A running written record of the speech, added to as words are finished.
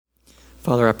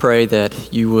Father, I pray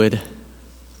that you would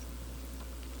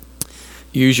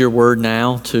use your word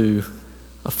now to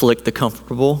afflict the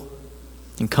comfortable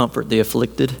and comfort the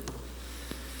afflicted.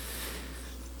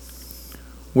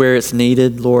 Where it's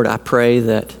needed, Lord, I pray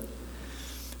that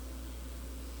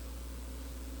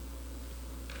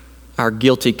our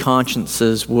guilty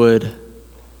consciences would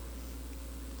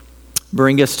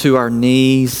bring us to our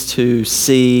knees to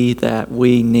see that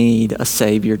we need a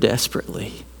Savior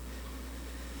desperately.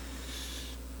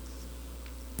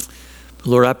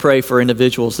 Lord, I pray for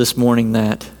individuals this morning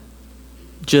that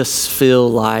just feel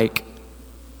like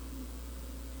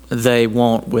they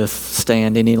won't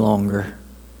withstand any longer.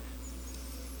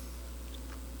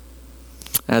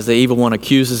 As the evil one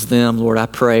accuses them, Lord, I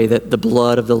pray that the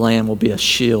blood of the Lamb will be a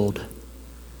shield.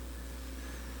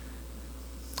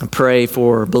 I pray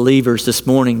for believers this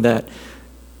morning that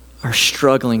are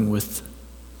struggling with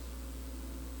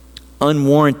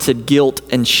unwarranted guilt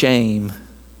and shame.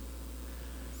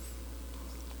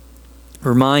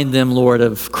 Remind them, Lord,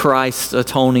 of Christ's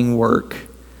atoning work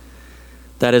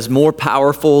that is more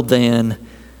powerful than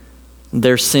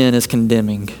their sin is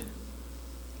condemning.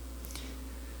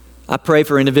 I pray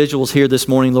for individuals here this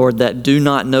morning, Lord, that do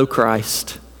not know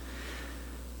Christ.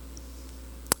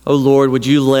 Oh Lord, would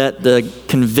you let the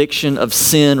conviction of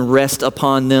sin rest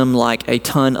upon them like a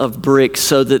ton of bricks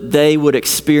so that they would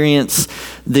experience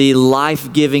the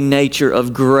life-giving nature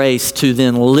of grace to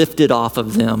then lift it off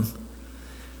of them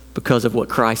because of what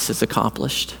Christ has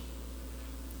accomplished.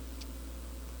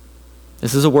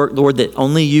 This is a work, Lord, that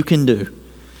only you can do.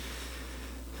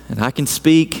 And I can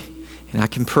speak and I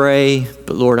can pray,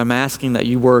 but Lord, I'm asking that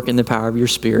you work in the power of your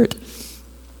Spirit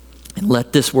and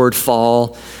let this word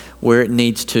fall where it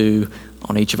needs to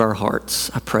on each of our hearts.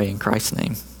 I pray in Christ's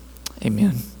name.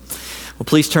 Amen. Well,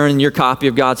 please turn in your copy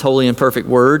of God's holy and perfect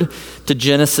word to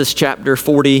Genesis chapter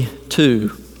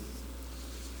 42.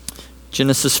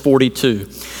 Genesis 42.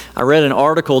 I read an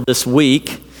article this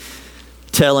week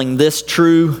telling this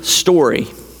true story.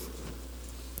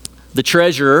 The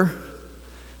treasurer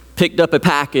picked up a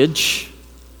package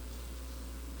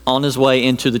on his way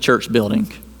into the church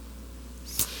building.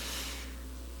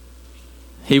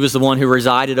 He was the one who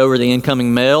resided over the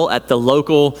incoming mail at the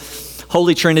local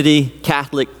Holy Trinity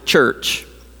Catholic Church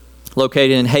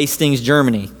located in Hastings,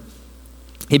 Germany.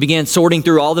 He began sorting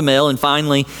through all the mail, and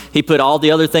finally he put all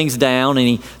the other things down and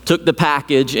he took the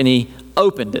package and he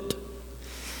opened it.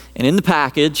 And in the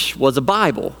package was a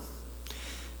Bible.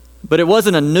 But it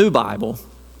wasn't a new Bible.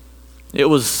 It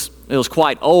was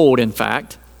quite old, in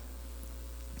fact.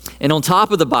 And on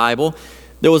top of the Bible,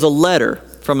 there was a letter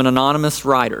from an anonymous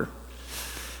writer.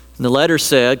 And the letter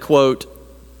said, quote,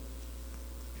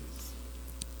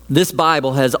 "This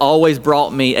Bible has always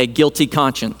brought me a guilty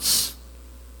conscience.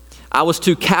 I was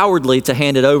too cowardly to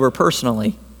hand it over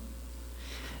personally.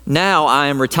 Now I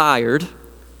am retired,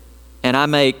 and I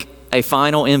make a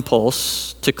final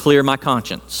impulse to clear my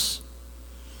conscience.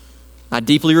 I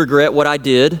deeply regret what I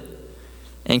did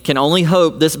and can only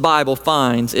hope this Bible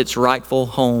finds its rightful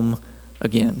home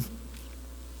again."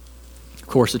 Of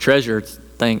course, the treasurer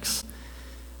thinks,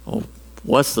 well,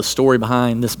 what's the story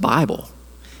behind this Bible?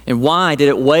 And why did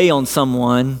it weigh on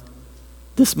someone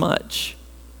this much?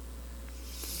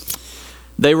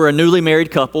 They were a newly married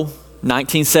couple,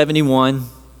 1971,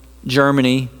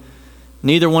 Germany.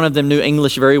 Neither one of them knew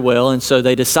English very well, and so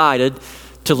they decided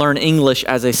to learn English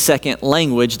as a second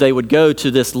language. They would go to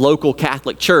this local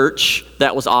Catholic church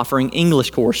that was offering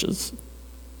English courses.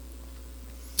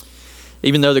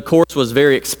 Even though the course was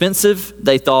very expensive,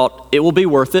 they thought it will be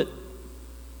worth it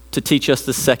to teach us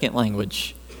the second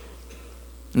language.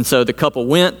 And so the couple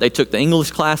went, they took the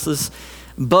English classes.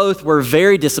 Both were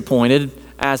very disappointed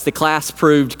as the class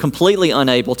proved completely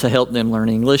unable to help them learn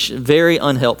English, very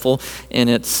unhelpful in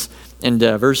its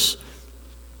endeavors.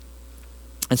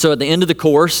 And so at the end of the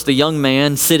course, the young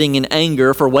man, sitting in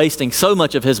anger for wasting so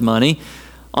much of his money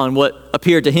on what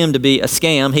appeared to him to be a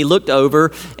scam, he looked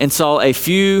over and saw a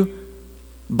few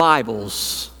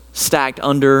Bibles stacked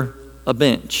under a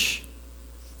bench.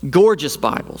 Gorgeous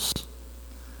Bibles.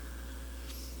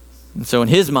 And so in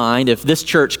his mind, if this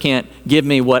church can't give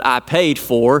me what I paid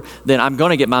for, then I'm going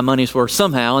to get my money's worth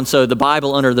somehow. And so the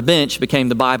Bible under the bench became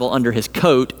the Bible under his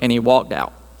coat, and he walked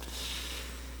out.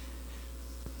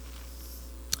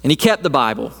 And he kept the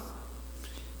Bible.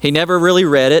 He never really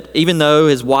read it, even though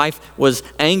his wife was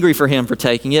angry for him for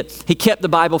taking it. He kept the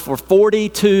Bible for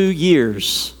 42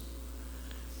 years.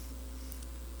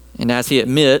 And as he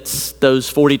admits, those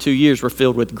 42 years were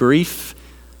filled with grief,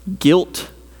 guilt,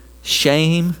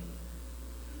 shame,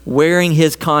 wearing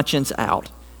his conscience out.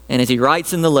 And as he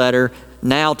writes in the letter,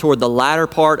 now toward the latter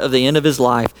part of the end of his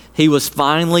life, he was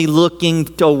finally looking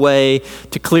to a way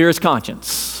to clear his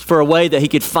conscience, for a way that he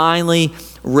could finally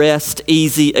rest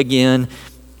easy again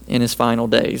in his final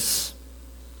days.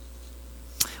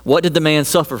 What did the man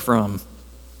suffer from?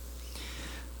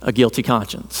 A guilty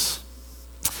conscience.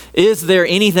 Is there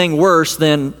anything worse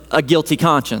than a guilty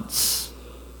conscience?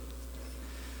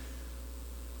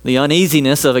 The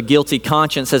uneasiness of a guilty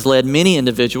conscience has led many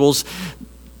individuals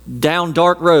down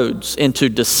dark roads into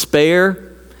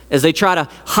despair as they try to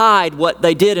hide what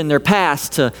they did in their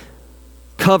past to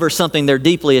cover something they're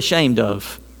deeply ashamed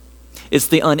of. It's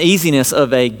the uneasiness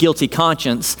of a guilty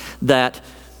conscience that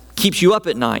keeps you up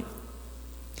at night.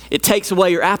 It takes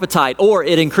away your appetite, or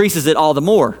it increases it all the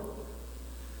more.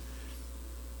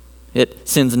 It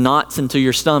sends knots into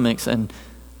your stomachs and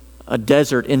a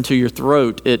desert into your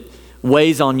throat. It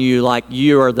weighs on you like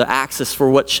you are the axis for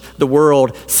which the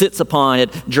world sits upon.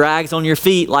 It drags on your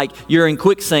feet like you're in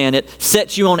quicksand. It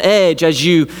sets you on edge as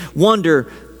you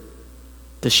wonder,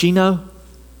 does she know?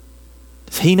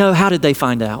 Does he know? How did they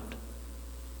find out?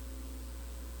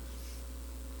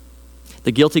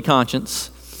 The guilty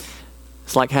conscience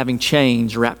is like having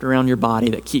chains wrapped around your body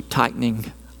that keep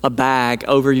tightening, a bag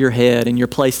over your head, and you're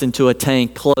placed into a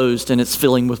tank closed and it's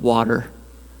filling with water.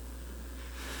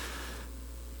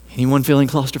 Anyone feeling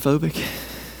claustrophobic? You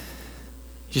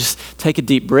just take a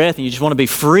deep breath and you just want to be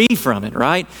free from it,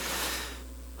 right?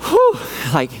 Whew,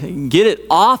 like get it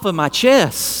off of my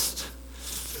chest.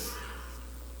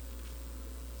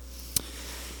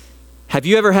 Have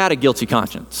you ever had a guilty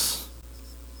conscience?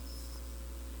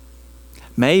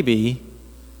 Maybe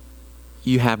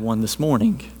you have one this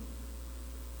morning.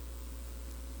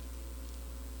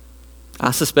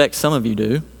 I suspect some of you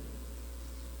do.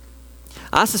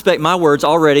 I suspect my words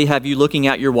already have you looking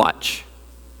at your watch.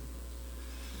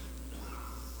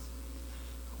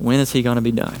 When is he going to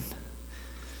be done?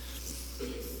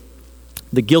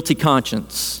 The guilty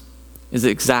conscience is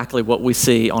exactly what we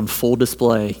see on full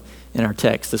display in our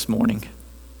text this morning.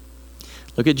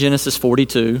 Look at Genesis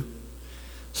 42,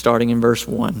 starting in verse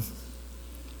 1.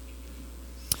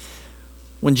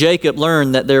 When Jacob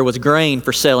learned that there was grain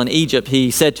for sale in Egypt,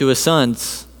 he said to his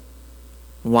sons,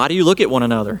 "Why do you look at one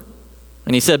another?"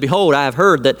 And he said, "Behold, I have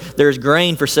heard that there is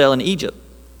grain for sale in Egypt.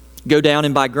 Go down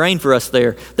and buy grain for us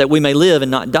there, that we may live and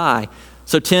not die."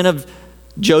 So 10 of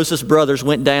Joseph's brothers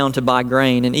went down to buy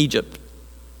grain in Egypt.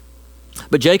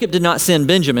 But Jacob did not send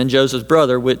Benjamin, Joseph's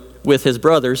brother, with his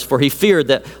brothers, for he feared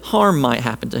that harm might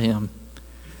happen to him.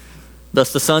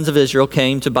 Thus the sons of Israel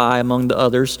came to buy among the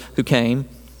others who came,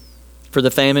 for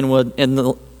the famine was in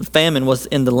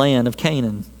the land of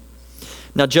Canaan.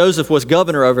 Now Joseph was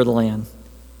governor over the land.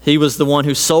 He was the one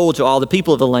who sold to all the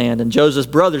people of the land, and Joseph's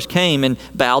brothers came and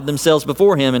bowed themselves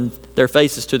before him and their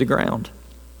faces to the ground.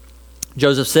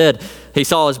 Joseph said he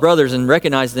saw his brothers and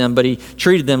recognized them, but he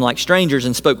treated them like strangers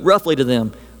and spoke roughly to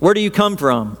them. "Where do you come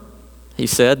from?" he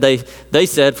said. They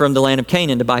said, "From the land of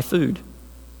Canaan to buy food."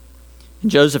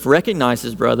 And Joseph recognized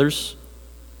his brothers,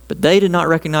 but they did not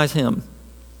recognize him.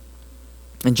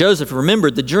 And Joseph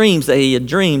remembered the dreams that he had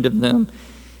dreamed of them,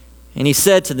 and he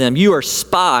said to them, "You are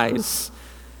spies.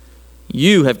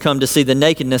 You have come to see the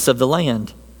nakedness of the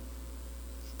land."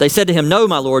 They said to him, "No,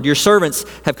 my lord, your servants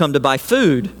have come to buy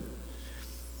food.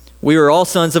 We are all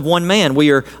sons of one man.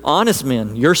 We are honest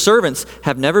men. Your servants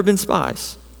have never been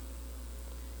spies."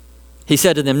 He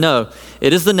said to them, "No,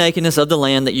 it is the nakedness of the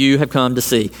land that you have come to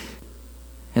see."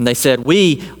 And they said,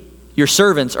 "We, your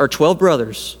servants, are 12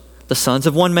 brothers, the sons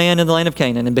of one man in the land of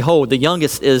Canaan. And behold, the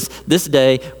youngest is this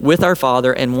day with our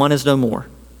father, and one is no more."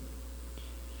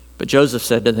 But Joseph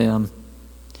said to them,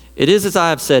 "It is as I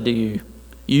have said to you.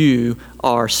 You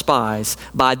are spies.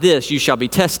 By this you shall be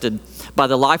tested. By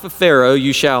the life of Pharaoh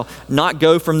you shall not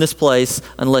go from this place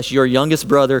unless your youngest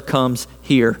brother comes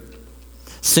here.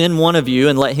 Send one of you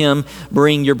and let him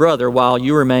bring your brother while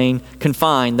you remain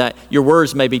confined, that your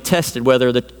words may be tested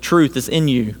whether the truth is in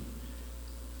you.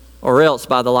 Or else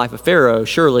by the life of Pharaoh,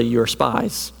 surely you are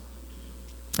spies."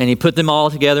 And he put them all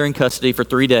together in custody for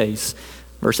 3 days.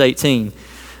 Verse 18.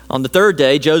 On the third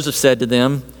day, Joseph said to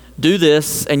them, "Do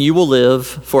this and you will live,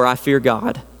 for I fear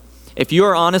God. If you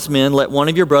are honest men, let one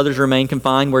of your brothers remain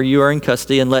confined where you are in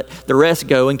custody, and let the rest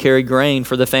go and carry grain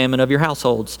for the famine of your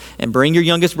households. And bring your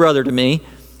youngest brother to me,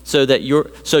 so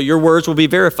your words will be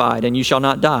verified, and you shall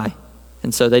not die."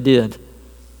 And so they did.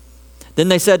 Then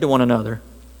they said to one another,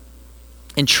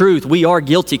 "In truth, we are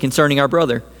guilty concerning our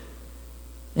brother,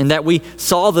 in that we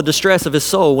saw the distress of his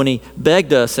soul when he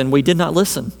begged us, and we did not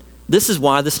listen. This is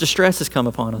why this distress has come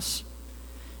upon us."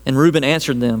 And Reuben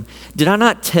answered them, "Did I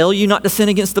not tell you not to sin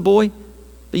against the boy?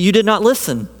 But you did not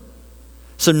listen.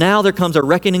 So now there comes a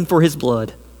reckoning for his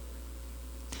blood.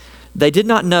 They did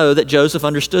not know that Joseph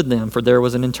understood them, for there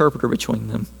was an interpreter between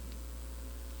them.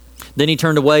 Then he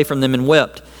turned away from them and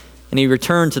wept, and he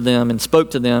returned to them and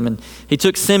spoke to them, and he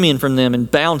took Simeon from them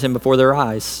and bound him before their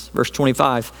eyes. Verse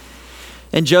 25.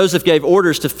 And Joseph gave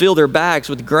orders to fill their bags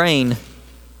with grain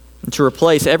and to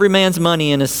replace every man's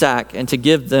money in his sack and to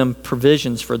give them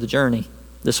provisions for the journey.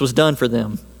 This was done for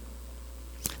them.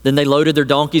 Then they loaded their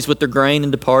donkeys with their grain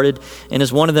and departed. And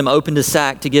as one of them opened his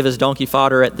sack to give his donkey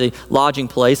fodder at the lodging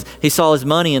place, he saw his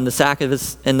money in the sack of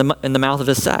his in the mouth of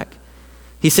his sack.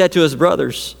 He said to his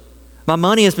brothers, "My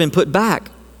money has been put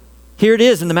back. Here it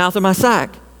is in the mouth of my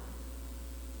sack."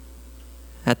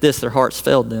 At this their hearts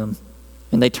failed them,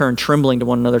 and they turned trembling to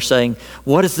one another, saying,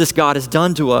 "What is this God has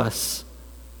done to us?"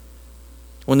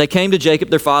 When they came to Jacob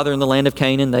their father in the land of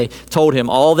Canaan, they told him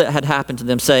all that had happened to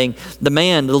them, saying, "The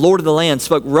man, the Lord of the land,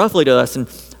 spoke roughly to us and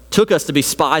took us to be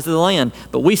spies of the land.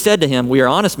 But we said to him, 'We are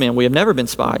honest men, we have never been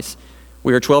spies.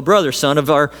 We are 12 brothers, son of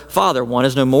our father. One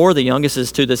is no more, the youngest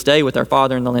is to this day with our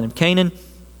father in the land of Canaan.'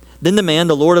 Then the man,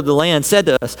 the Lord of the land, said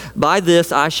to us, 'By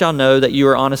this I shall know that you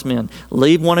are honest men.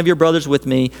 Leave one of your brothers with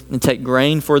me and take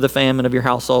grain for the famine of your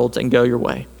households and go your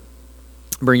way.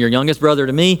 Bring your youngest brother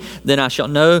to me, then I shall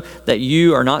know that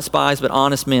you are not spies but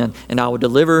honest men, and I will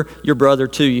deliver your brother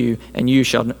to you, and you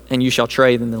shall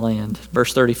trade in the land.'"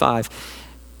 Verse 35.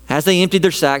 As they emptied their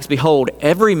sacks, behold,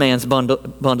 every man's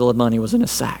bundle of money was in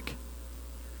his sack.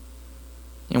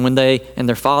 And when they and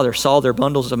their father saw their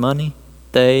bundles of money,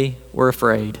 they were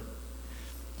afraid.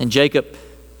 And Jacob,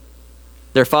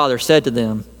 their father, said to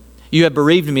them, "You have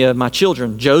bereaved me of my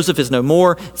children. Joseph is no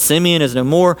more, Simeon is no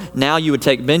more. Now you would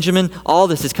take Benjamin. All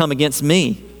this has come against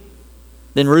me."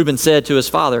 Then Reuben said to his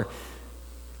father,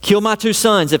 "Kill my 2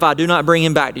 sons if I do not bring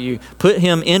him back to you. Put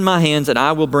him in my hands and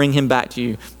I will bring him back to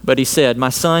you." But he said, "My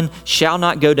son shall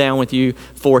not go down with you,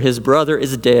 for his brother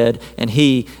is dead and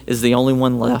he is the only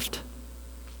one left.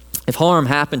 If harm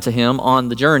happened to him on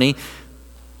the journey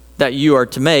that you are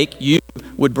to make, you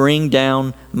would bring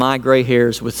down my gray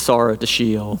hairs with sorrow to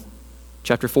Sheol."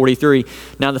 Chapter 43.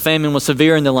 Now the famine was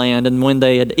severe in the land, and when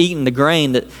they had eaten the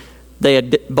grain that they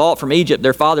had bought from Egypt,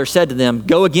 their father said to them,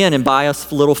 "Go again and buy us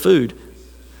a little food."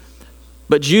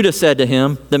 But Judah said to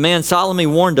him, "The man solemnly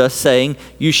warned us, saying,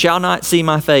 'You shall not see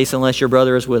my face unless your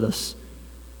brother is with us.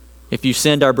 If you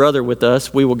send our brother with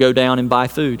us, we will go down and buy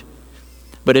food.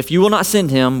 But if you will not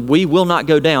send him, we will not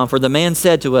go down. For the man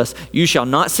said to us, you shall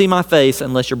not see my face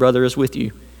unless your brother is with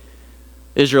you.'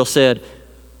 Israel said,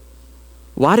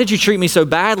 'Why did you treat me so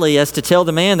badly as to tell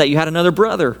the man that you had another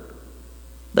brother?'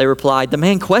 They replied, 'The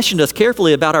man questioned us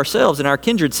carefully about ourselves and our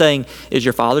kindred, saying, Is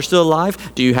your father still alive?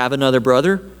 Do you have another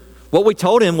brother?' What we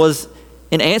told him was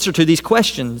in answer to these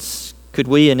questions. Could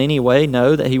we in any way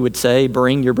know that he would say,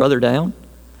 'Bring your brother down'?"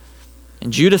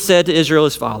 And Judah said to Israel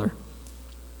his father,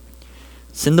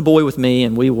 "Send the boy with me,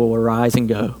 and we will arise and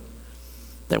go,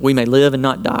 that we may live and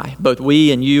not die, both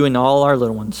we and you and all our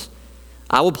little ones.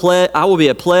 I will be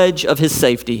a pledge of his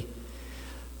safety.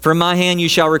 From my hand you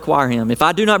shall require him. If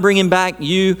I do not bring him back to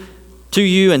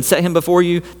you and set him before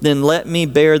you, then let me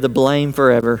bear the blame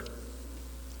forever."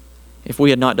 If we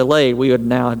had not delayed, we would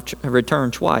now have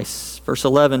returned twice. Verse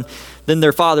 11, then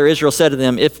their father Israel said to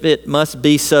them, "If it must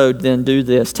be so, then do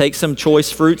this. Take some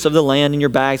choice fruits of the land in your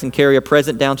bags and carry a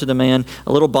present down to the man,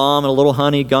 a little balm and a little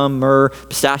honey, gum, myrrh,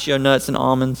 pistachio nuts, and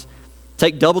almonds.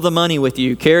 Take double the money with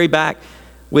you. Carry back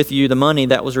with you the money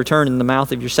that was returned in the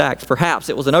mouth of your sacks. Perhaps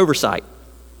it was an oversight.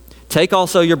 Take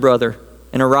also your brother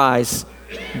and arise,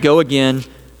 go again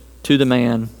to the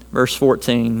man." Verse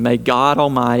 14, "May God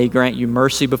Almighty grant you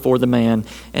mercy before the man,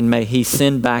 and may he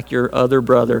send back your other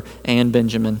brother and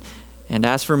Benjamin. And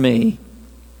as for me,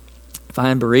 if I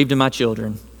am bereaved of my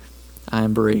children, I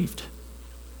am bereaved."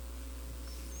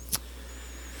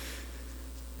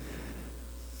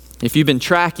 If you've been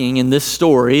tracking in this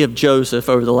story of Joseph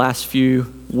over the last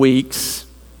few weeks,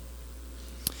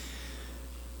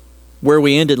 where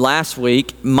we ended last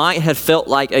week might have felt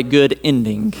like a good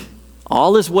ending.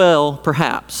 All is well,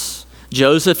 perhaps.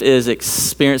 Joseph is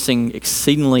experiencing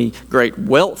exceedingly great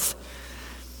wealth.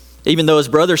 Even though his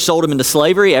brothers sold him into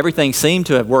slavery, everything seemed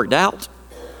to have worked out.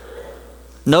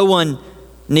 No one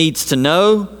needs to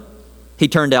know. He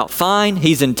turned out fine.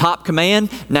 He's in top command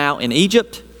now in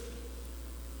Egypt.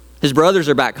 His brothers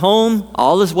are back home.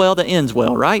 All is well that ends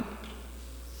well, right?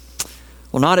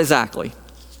 Well, not exactly.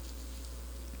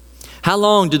 How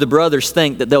long do the brothers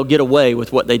think that they'll get away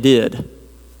with what they did?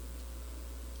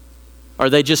 Are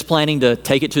they just planning to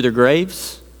take it to their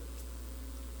graves?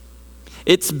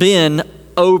 It's been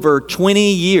over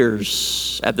 20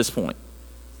 years at this point.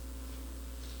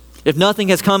 If nothing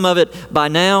has come of it by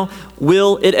now,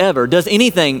 will it ever? Does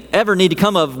anything ever need to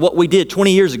come of what we did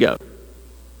 20 years ago?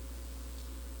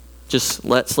 Just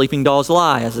let sleeping dogs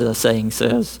lie, as the saying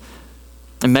says.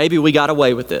 And maybe we got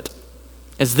away with it.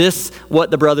 Is this what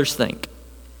the brothers think?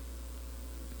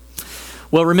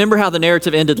 Well, remember how the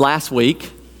narrative ended last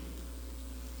week?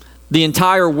 The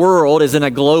entire world is in a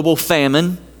global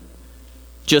famine,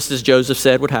 just as Joseph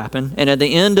said would happen. And at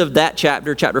the end of that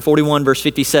chapter, chapter 41, verse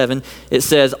 57, it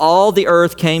says, all the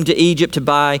earth came to Egypt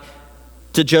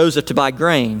to Joseph to buy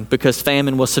grain because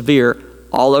famine was severe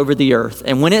all over the earth.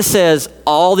 And when it says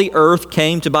all the earth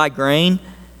came to buy grain,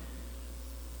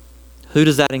 who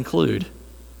does that include?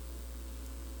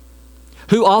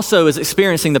 Who also is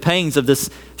experiencing the pains of this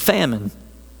famine?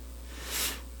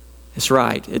 It's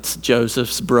right. It's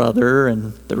Joseph's brother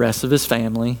and the rest of his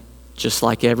family, just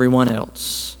like everyone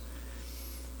else.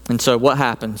 And so what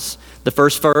happens? The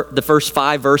first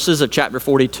 5 verses of chapter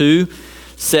 43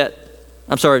 set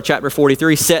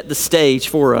the stage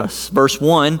for us. Verse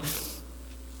 1,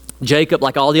 Jacob,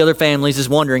 like all the other families, is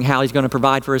wondering how he's going to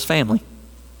provide for his family.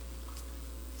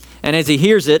 And as he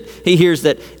hears it, he hears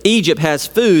that Egypt has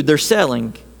food they're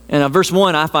selling. And verse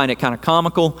 1, I find it kind of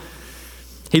comical.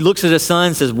 He looks at his son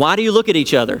and says, why do you look at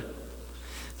each other?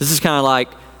 This is kind of like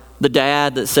the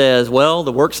dad that says, well,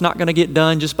 the work's not going to get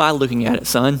done just by looking at it,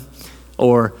 son.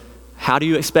 Or, how do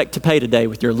you expect to pay today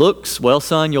with your looks? Well,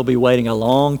 son, you'll be waiting a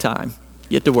long time.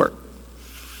 Get to work.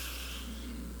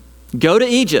 Go to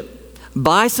Egypt.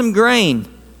 Buy some grain.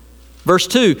 Verse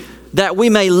 2, that we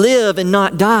may live and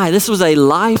not die. This was a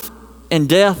life and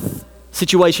death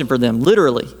situation for them,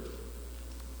 literally.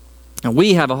 And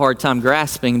we have a hard time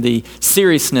grasping the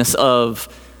seriousness of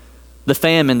the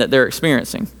famine that they're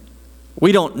experiencing.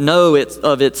 We don't know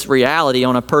of its reality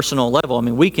on a personal level. I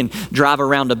mean, we can drive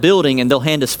around a building and they'll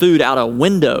hand us food out a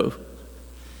window.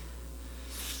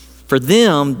 For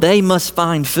them, they must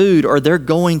find food or they're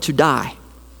going to die.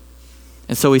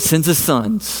 And so he sends his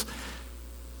sons,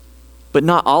 but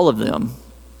not all of them.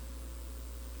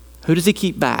 Who does he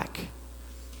keep back?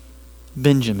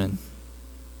 Benjamin.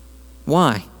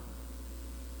 Why?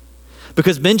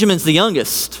 Because Benjamin's the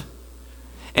youngest.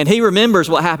 And he remembers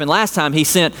what happened last time he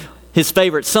sent his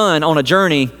favorite son on a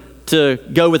journey to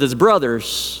go with his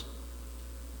brothers.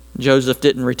 Joseph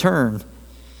didn't return.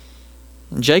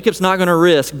 And Jacob's not going to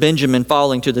risk Benjamin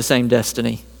falling to the same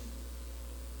destiny.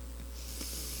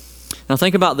 Now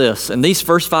think about this. In these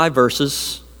first 5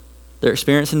 verses, they're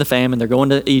experiencing the famine. They're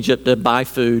going to Egypt to buy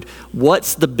food.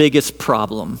 What's the biggest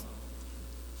problem?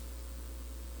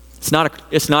 It's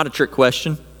not a trick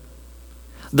question.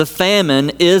 The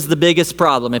famine is the biggest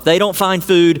problem. If they don't find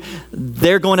food,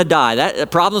 they're going to die.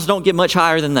 Problems don't get much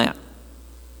higher than that.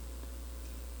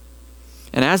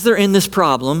 And as they're in this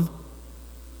problem,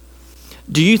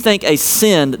 do you think a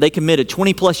sin that they committed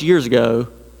 20 plus years ago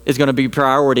is going to be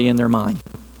priority in their mind?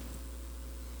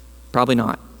 Probably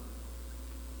not.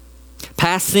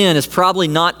 Past sin is probably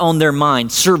not on their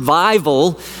mind.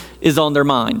 Survival is on their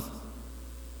mind.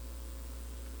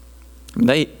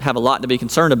 They have a lot to be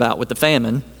concerned about with the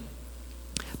famine.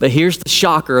 But here's the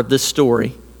shocker of this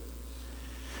story.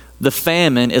 The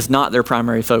famine is not their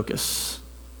primary focus.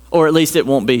 Or at least it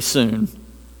won't be soon.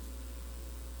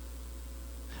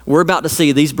 We're about to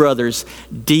see these brothers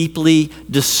deeply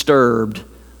disturbed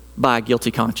by a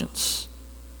guilty conscience.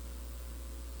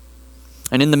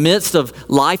 And in the midst of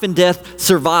life and death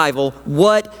survival,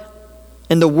 what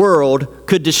in the world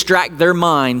could distract their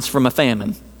minds from a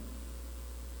famine?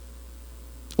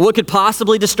 What could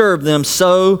possibly disturb them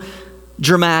so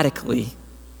dramatically?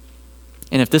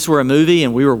 And if this were a movie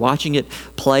and we were watching it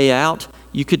play out,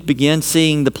 you could begin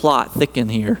seeing the plot thicken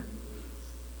here.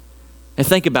 And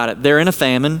think about it. They're in a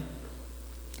famine.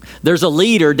 There's a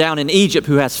leader down in Egypt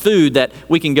who has food that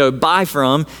we can go buy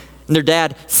from. And their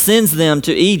dad sends them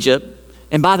to Egypt.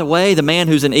 And by the way, the man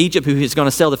who's in Egypt who is going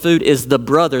to sell the food is the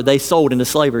brother they sold into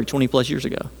slavery 20 plus years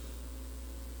ago.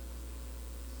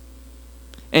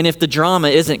 And if the drama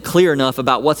isn't clear enough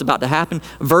about what's about to happen,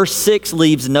 verse 6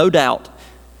 leaves no doubt.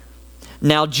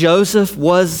 Now Joseph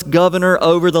was governor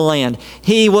over the land.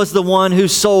 He was the one who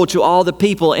sold to all the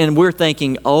people. And we're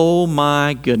thinking, oh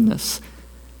my goodness,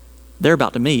 they're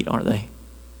about to meet, aren't they?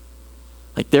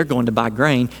 Like they're going to buy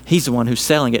grain. He's the one who's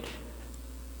selling it.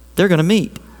 They're going to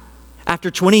meet. After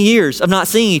 20 years of not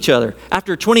seeing each other,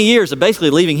 after 20 years of basically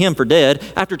leaving him for dead,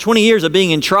 after 20 years of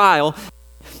being in trial,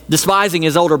 despising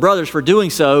his older brothers for doing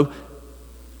so,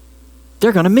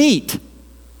 they're going to meet.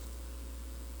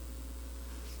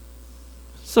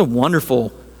 It's a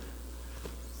wonderful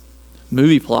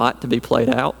movie plot to be played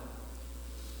out.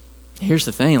 Here's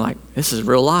the thing, this is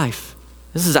real life.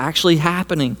 This is actually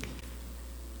happening.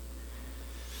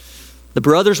 The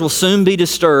brothers will soon be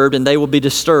disturbed, and they will be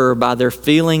disturbed by their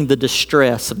feeling the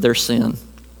distress of their sin.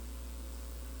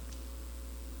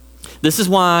 This is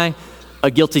why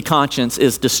a guilty conscience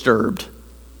is disturbed.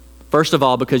 First of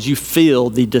all, because you feel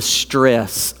the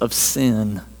distress of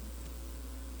sin.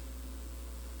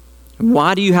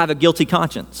 Why do you have a guilty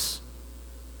conscience?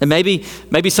 And maybe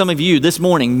some of you this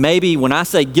morning, maybe when I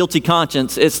say guilty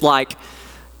conscience, it's like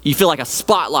you feel like a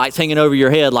spotlight's hanging over your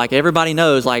head, like everybody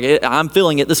knows, I'm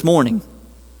feeling it this morning.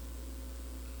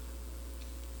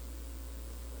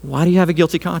 Why do you have a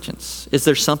guilty conscience? Is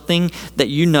there something that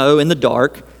you know in the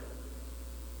dark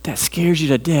that scares you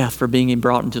to death for being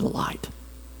brought into the light?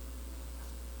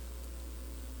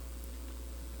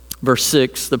 Verse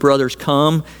 6, the brothers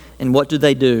come, and what do?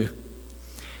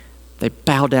 They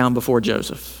bow down before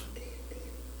Joseph.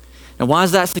 Now, why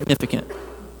is that significant?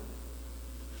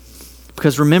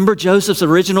 Because remember Joseph's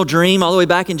original dream all the way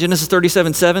back in Genesis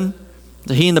 37:7?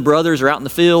 That he and the brothers are out in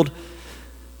the field,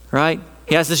 right?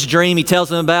 He has this dream he tells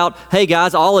them about. Hey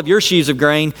guys, all of your sheaves of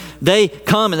grain, they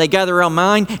come and they gather around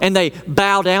mine and they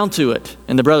bow down to it.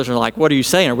 And the brothers are like, what are you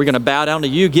saying? Are we going to bow down to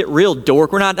you? Get real,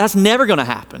 dork. That's never going to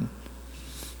happen.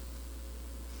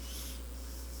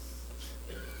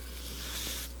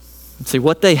 See,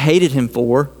 what they hated him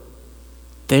for,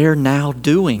 they're now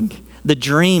doing. The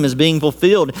dream is being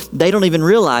fulfilled. They don't even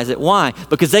realize it. Why?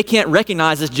 Because they can't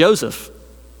recognize it's Joseph.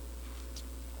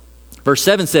 Verse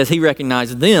 7 says he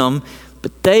recognized them,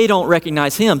 but they don't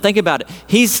recognize him. Think about it.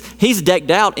 He's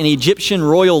decked out in Egyptian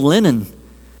royal linen.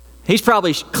 He's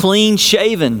probably clean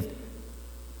shaven,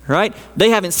 right?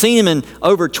 They haven't seen him in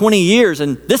over 20 years,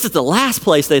 and this is the last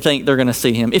place they think they're going to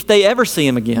see him, if they ever see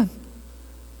him again.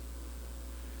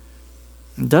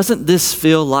 Doesn't this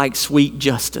feel like sweet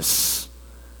justice?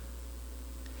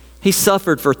 He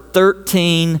suffered for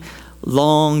 13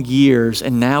 long years,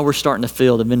 and now we're starting to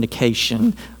feel the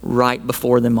vindication right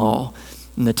before them all.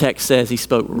 And the text says he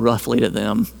spoke roughly to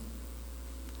them.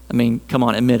 I mean, come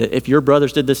on, admit it. If your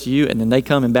brothers did this to you and then they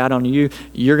come and bow down to you,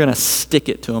 you're going to stick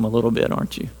it to them a little bit,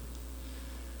 aren't you?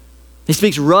 He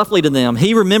speaks roughly to them.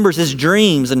 He remembers his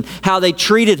dreams and how they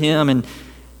treated him,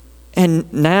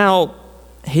 and now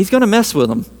he's going to mess with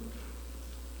them.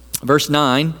 Verse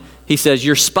 9, he says,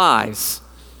 you're spies.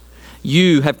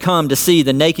 You have come to see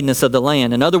the nakedness of the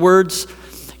land. In other words,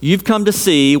 you've come to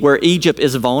see where Egypt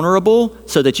is vulnerable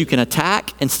so that you can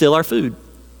attack and steal our food.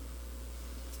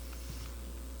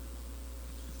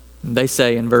 They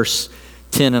say in verse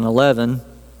 10 and 11,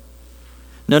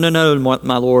 no,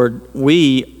 my Lord,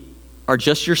 we are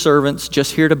just your servants,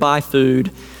 just here to buy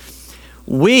food.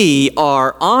 We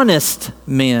are honest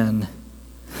men.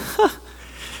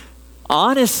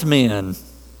 Honest men.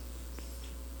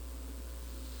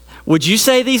 Would you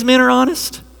say these men are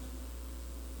honest?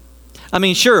 I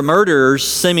mean, sure, murderers,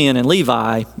 Simeon and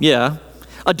Levi, yeah.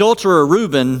 Adulterer,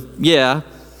 Reuben, yeah.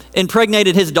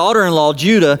 Impregnated his daughter-in-law,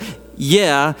 Judah,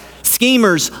 yeah.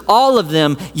 Schemers, all of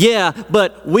them, yeah.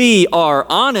 But we are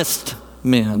honest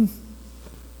men.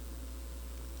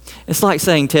 It's like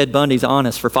saying Ted Bundy's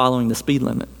honest for following the speed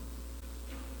limit.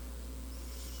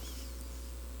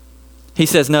 He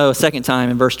says no a second time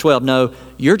in verse 12. No,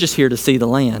 you're just here to see the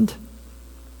land.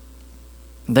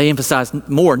 They emphasize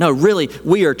more. No, really,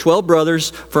 we are 12 brothers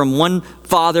from one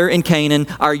father in Canaan.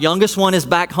 Our youngest one is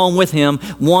back home with him.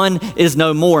 One is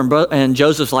no more. And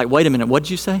Joseph's like, wait a minute, what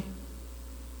did you say?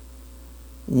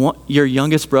 Your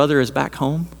youngest brother is back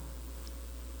home?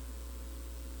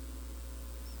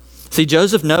 See,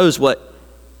 Joseph knows what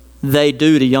they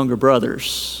do to younger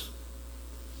brothers.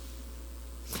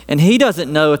 And he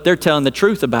doesn't know if they're telling the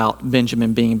truth about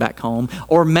Benjamin being back home.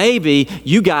 Or maybe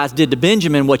you guys did to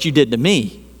Benjamin what you did to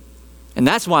me. And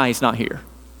that's why he's not here.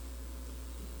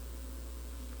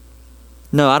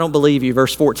 No, I don't believe you.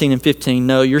 Verse 14 and 15.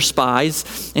 No, you're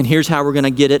spies. And here's how we're going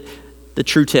to get it, the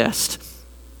true test.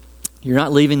 You're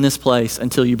not leaving this place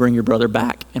until you bring your brother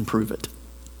back and prove it.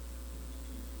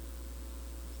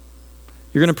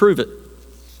 You're going to prove it.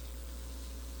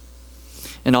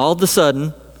 And all of a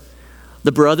sudden,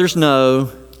 the brothers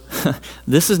know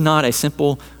this is not a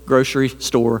simple grocery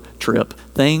store trip.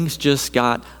 Things just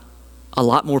got a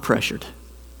lot more pressured.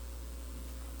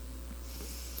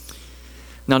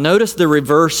 Now notice the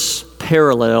reverse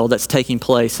parallel that's taking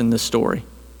place in this story.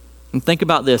 And think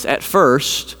about this. At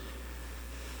first,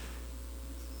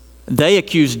 they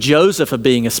accused Joseph of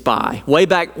being a spy. Way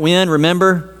back when,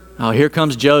 remember? Oh, here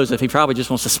comes Joseph. He probably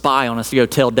just wants to spy on us to go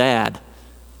tell Dad.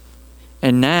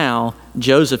 And now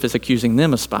Joseph is accusing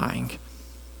them of spying.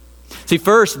 See,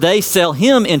 first they sell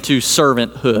him into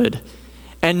servanthood.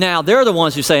 And now they're the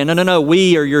ones who say, no,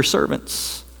 we are your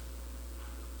servants.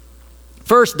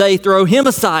 First they throw him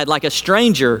aside like a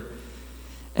stranger.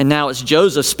 And now it's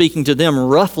Joseph speaking to them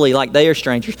roughly like they are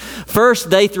strangers. First,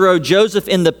 they throw Joseph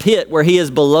in the pit where he is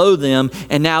below them,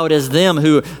 and now it is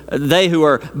they who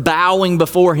are bowing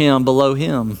before him below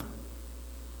him.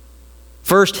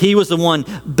 First, he was the one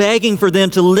begging for them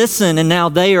to listen, and now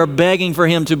they are begging for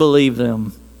him to believe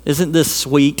them. Isn't this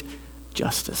sweet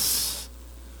justice?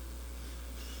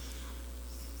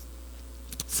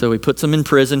 So he puts them in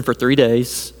prison for 3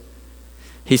 days.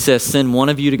 He says, send one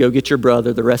of you to go get your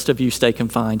brother. The rest of you stay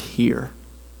confined here.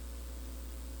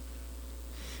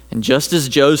 And just as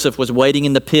Joseph was waiting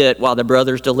in the pit while the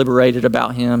brothers deliberated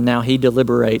about him, now he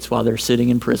deliberates while they're sitting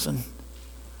in prison.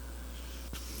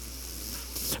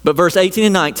 But verse 18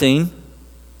 and 19,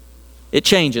 it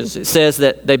changes. It says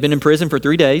that they've been in prison for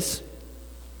 3 days.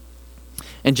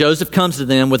 And Joseph comes to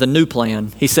them with a new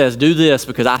plan. He says, do this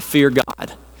because I fear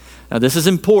God. Now this is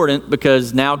important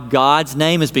because now God's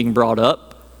name is being brought up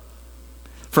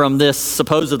from this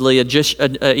supposedly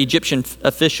Egyptian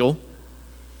official.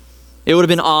 It would have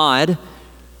been odd,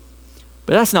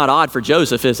 but that's not odd for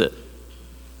Joseph, is it?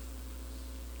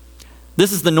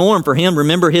 This is the norm for him.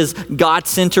 Remember his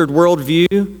God-centered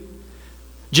worldview?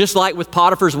 Just like with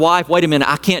Potiphar's wife, wait a minute,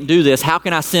 I can't do this. How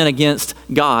can I sin against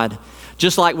God?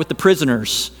 Just like with the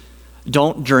prisoners,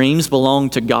 don't dreams belong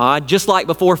to God? Just like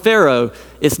before Pharaoh,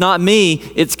 it's not me,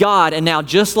 it's God. And now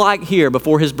just like here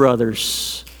before his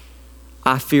brothers,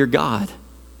 I fear God.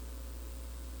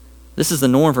 This is the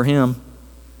norm for him.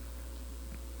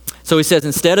 So he says,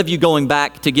 instead of you going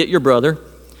back to get your brother,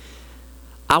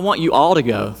 I want you all to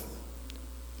go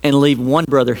and leave one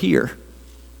brother here.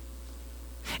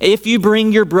 If you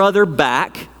bring your brother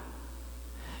back,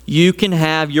 you can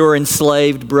have your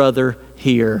enslaved brother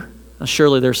here. Now,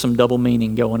 surely there's some double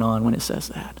meaning going on when it says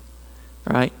that,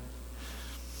 right?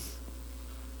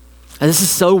 And this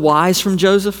is so wise from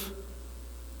Joseph.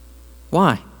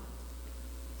 Why?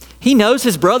 He knows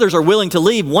his brothers are willing to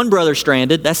leave one brother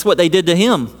stranded. That's what they did to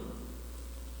him.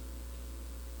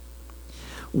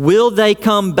 Will they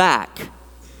come back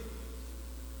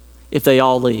if they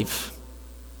all leave?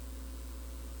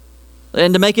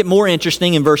 And to make it more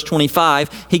interesting, in verse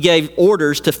 25, he gave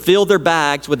orders to fill their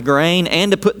bags with grain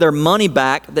and to put their money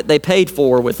back that they paid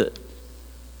for with it.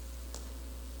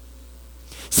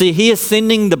 See, he is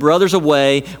sending the brothers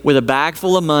away with a bag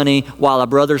full of money while the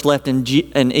brothers left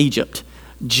in Egypt.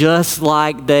 Just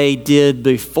like they did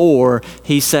before,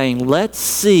 he's saying, let's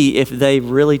see if they've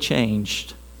really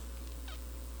changed.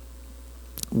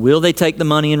 Will they take the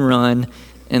money and run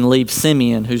and leave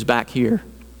Simeon, who's back here?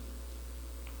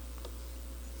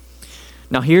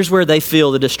 Now here's where they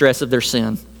feel the distress of their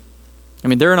sin. I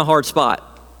mean, they're in a hard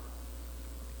spot.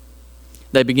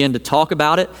 They begin to talk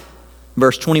about it.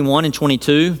 Verse 21 and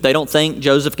 22, they don't think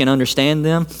Joseph can understand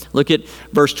them. Look at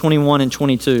verse 21 and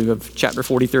 22 of chapter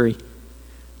 43.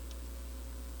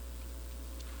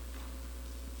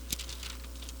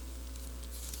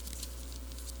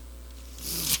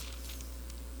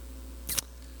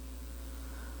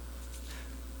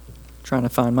 Trying to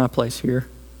find my place here.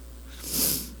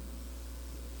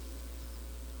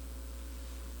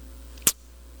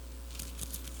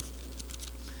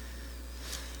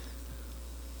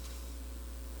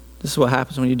 This is what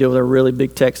happens when you deal with a really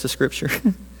big text of Scripture.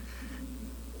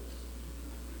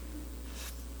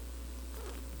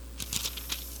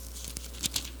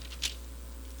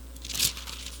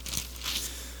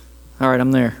 All right,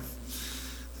 I'm there.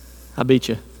 I beat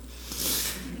you.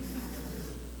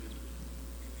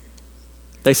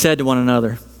 They said to one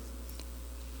another,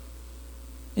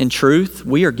 in truth,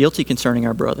 we are guilty concerning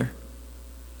our brother.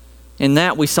 In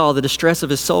that we saw the distress of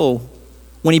his soul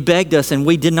when he begged us and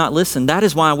we did not listen. That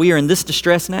is why we are in this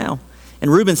distress now.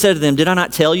 And Reuben said to them, did I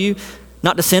not tell you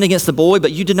not to sin against the boy,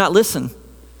 but you did not listen?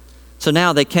 So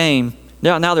now they came.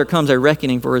 Now there comes a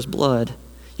reckoning for his blood.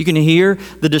 You can hear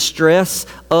the distress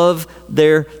of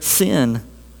their sin.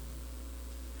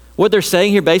 What they're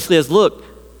saying here basically is, look,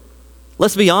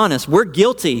 let's be honest, we're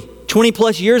guilty 20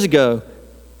 plus years ago.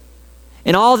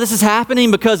 And all this is happening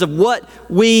because of what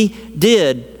we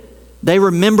did. They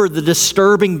remember the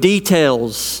disturbing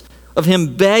details of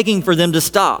him begging for them to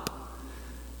stop.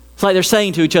 It's like they're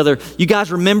saying to each other, you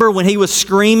guys remember when he was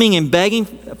screaming and begging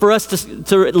for us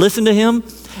to listen to him?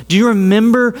 Do you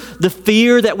remember the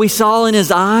fear that we saw in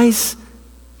his eyes?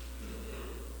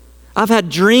 I've had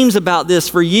dreams about this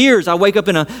for years. I wake up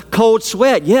in a cold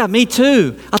sweat. Yeah, me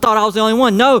too. I thought I was the only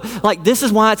one. No, like this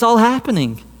is why it's all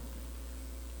happening.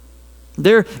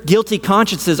 Their guilty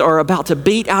consciences are about to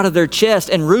beat out of their chest.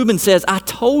 And Reuben says, I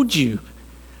told you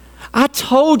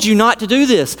not to do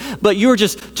this, but you were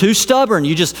just too stubborn.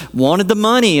 You just wanted the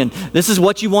money and this is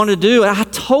what you wanted to do. I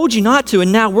told you not to,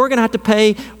 and now we're going to have to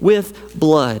pay with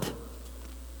blood.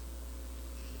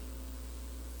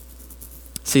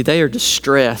 See, they are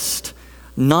distressed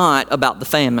not about the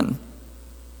famine.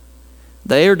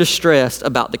 They are distressed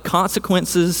about the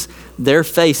consequences they're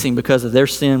facing because of their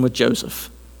sin with Joseph.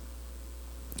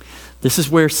 This is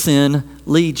where sin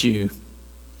leads you.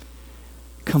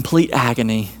 Complete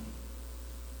agony,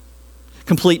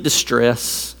 complete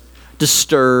distress,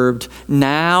 disturbed.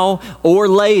 Now or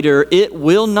later, it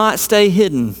will not stay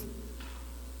hidden.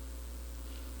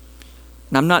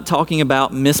 And I'm not talking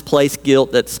about misplaced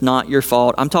guilt that's not your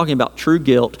fault. I'm talking about true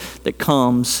guilt that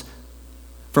comes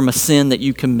from a sin that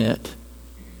you commit.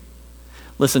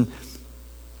 Listen,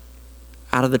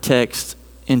 out of the text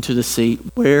into the seat,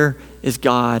 where is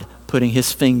God putting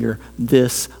his finger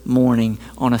this morning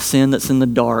on a sin that's in the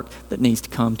dark that needs to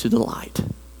come to the light?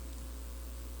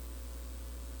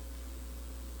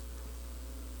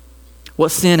 What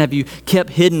sin have you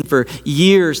kept hidden for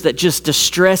years that just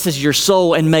distresses your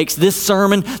soul and makes this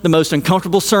sermon the most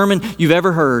uncomfortable sermon you've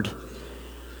ever heard?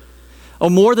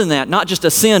 Oh, more than that, not just a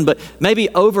sin, but maybe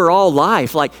overall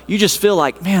life. Like you just feel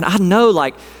like, man, I know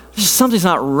like something's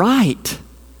not right.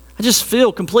 I just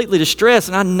feel completely distressed,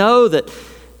 and I know that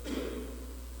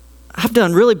I've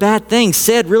done really bad things,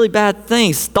 said really bad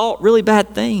things, thought really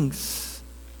bad things.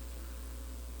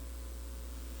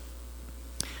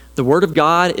 The Word of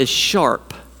God is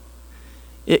sharp.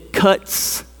 It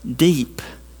cuts deep.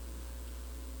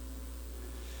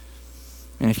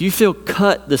 And if you feel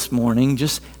cut this morning,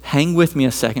 just hang with me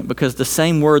a second, because the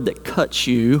same word that cuts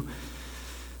you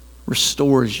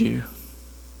restores you.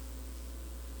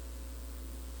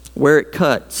 Where it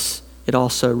cuts, it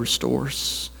also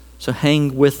restores. So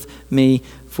hang with me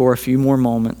for a few more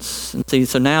moments. And see,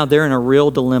 so now they're in a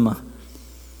real dilemma,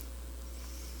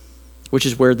 which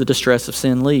is where the distress of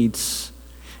sin leads.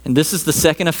 And this is the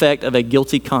second effect of a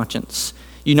guilty conscience.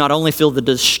 You not only feel the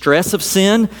distress of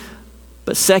sin,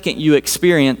 but second, you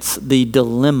experience the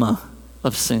dilemma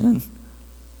of sin.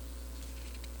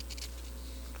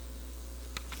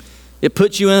 It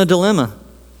puts you in a dilemma.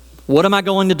 What am I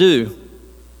going to do?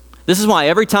 This is why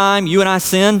every time you and I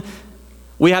sin,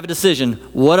 we have a decision.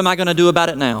 What am I going to do about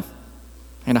it now? Am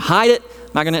I going to hide it?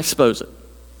 Am I going to expose it?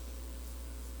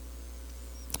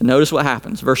 And notice what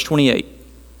happens. Verse 28.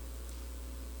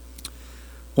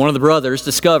 One of the brothers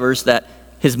discovers that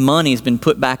his money's been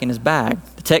put back in his bag.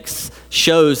 The text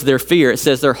shows their fear. It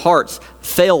says their hearts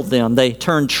failed them. They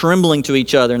turn trembling to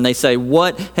each other and they say,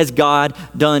 "What has God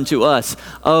done to us?"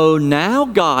 Oh, now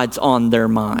God's on their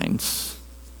minds.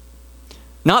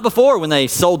 Not before, when they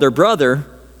sold their brother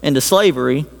into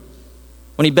slavery,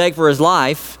 when he begged for his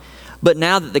life, but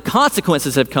now that the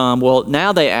consequences have come, well,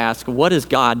 now they ask, what is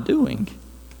God doing?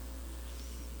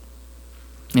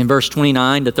 In verse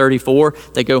 29 to 34,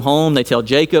 they go home, they tell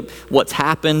Jacob what's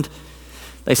happened.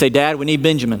 They say, "Dad, we need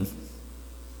Benjamin.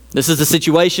 This is the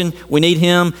situation. We need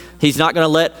him. He's not going to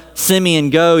let Simeon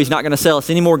go. He's not going to sell us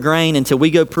any more grain until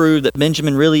we go prove that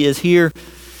Benjamin really is here."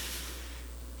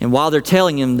 And while they're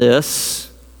telling him this,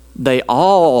 they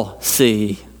all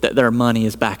see that their money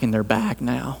is back in their bag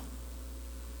now.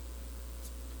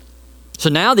 So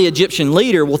now the Egyptian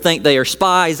leader will think they are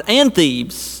spies and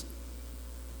thieves.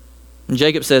 And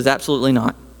Jacob says, absolutely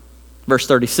not. Verse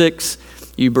 36,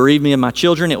 "You bereaved me of my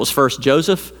children." It was first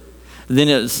Joseph, then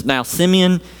it was now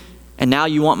Simeon, and now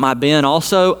you want my Ben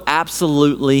also?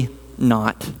 Absolutely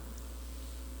not.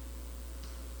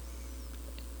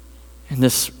 And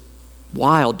this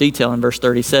wild detail in verse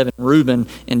 37, Reuben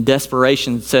in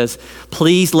desperation says,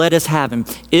 "Please let us have him.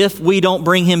 If we don't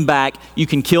bring him back, you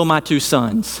can kill my 2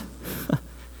 sons.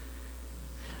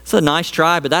 It's a nice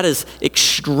try, but that is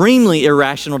extremely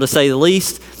irrational to say the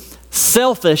least.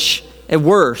 Selfish at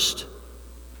worst.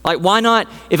 Like, why not,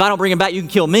 if I don't bring him back, you can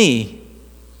kill me?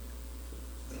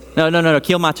 No,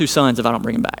 kill my 2 sons if I don't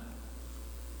bring him back.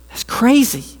 That's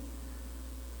crazy.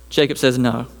 Jacob says,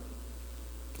 no,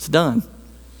 it's done.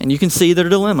 And you can see their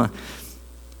dilemma.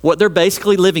 What they're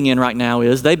basically living in right now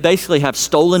is they basically have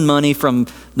stolen money from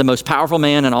the most powerful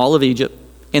man in all of Egypt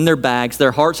in their bags.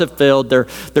 Their hearts have failed.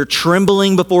 They're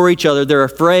trembling before each other. They're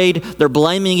afraid. They're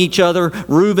blaming each other.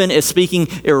 Reuben is speaking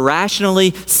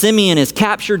irrationally. Simeon is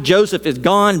captured. Joseph is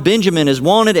gone. Benjamin is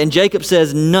wanted. And Jacob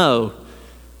says no.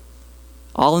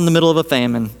 All in the middle of a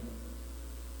famine.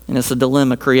 And it's a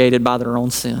dilemma created by their own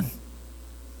sin.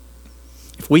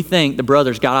 If we think the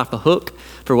brothers got off the hook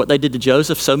for what they did to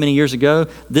Joseph so many years ago,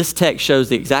 this text shows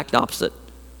the exact opposite.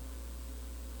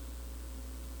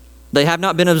 They have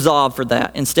not been absolved for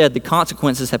that. Instead, the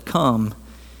consequences have come,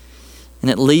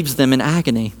 and it leaves them in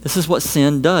agony. This is what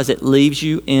sin does. It leaves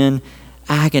you in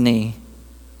agony.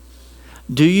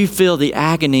 Do you feel the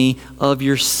agony of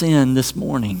your sin this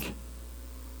morning?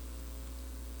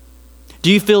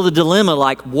 Do you feel the dilemma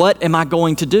like, what am I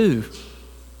going to do?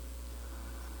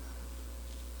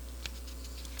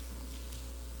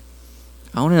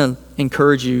 I want to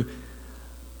encourage you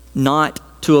not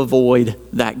to avoid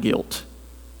that guilt.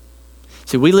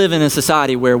 See, we live in a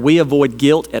society where we avoid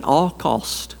guilt at all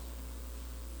cost.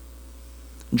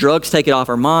 Drugs take it off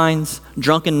our minds.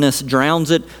 Drunkenness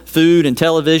drowns it. Food and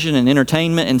television and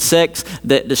entertainment and sex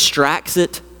that distracts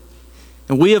it.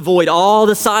 And we avoid all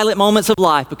the silent moments of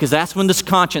life because that's when this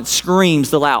conscience screams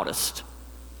the loudest.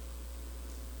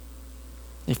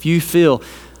 If you feel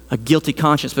a guilty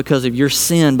conscience because of your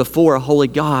sin before a holy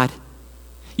God,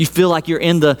 you feel like you're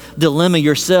in the dilemma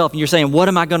yourself and you're saying, what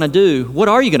am I going to do? What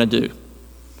are you going to do?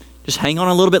 Just hang on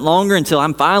a little bit longer until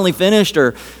I'm finally finished,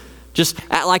 or just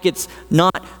act like it's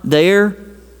not there?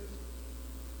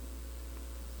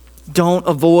 Don't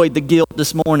avoid the guilt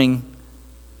this morning.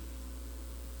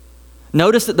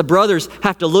 Notice that the brothers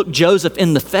have to look Joseph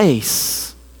in the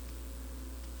face.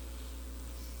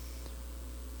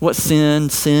 What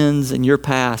sins in your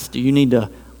past do you need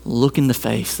to look in the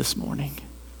face this morning?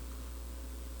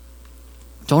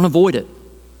 Don't avoid it.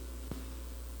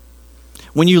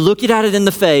 When you look at it in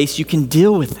the face, you can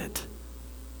deal with it.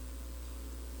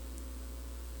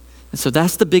 And so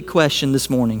that's the big question this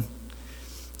morning.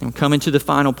 I'm coming to the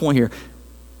final point here.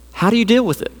 How do you deal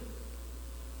with it?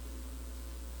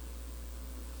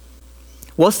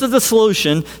 What's the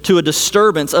solution to a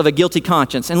disturbance of a guilty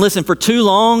conscience? And listen, for too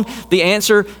long, the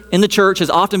answer in the church has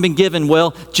often been given,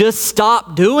 well, just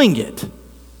stop doing it.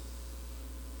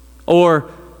 Or,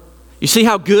 you see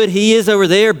how good he is over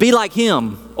there? Be like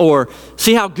him. Or,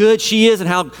 see how good she is and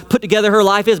how put together her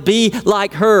life is? Be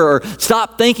like her. Or,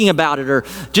 stop thinking about it. Or,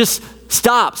 just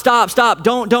stop.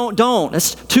 Don't.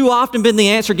 That's too often been the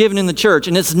answer given in the church.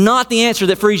 And it's not the answer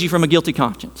that frees you from a guilty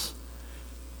conscience.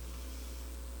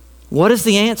 What is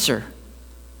the answer?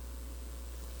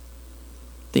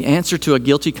 The answer to a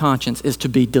guilty conscience is to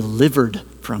be delivered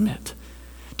from it,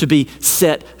 to be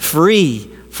set free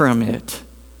from it.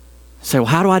 Say, well,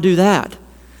 how do I do that?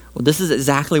 Well, this is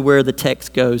exactly where the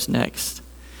text goes next.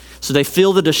 So they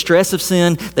feel the distress of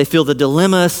sin, they feel the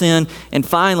dilemma of sin, and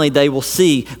finally they will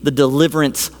see the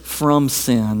deliverance from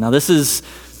sin. Now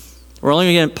we're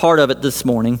only going to get part of it this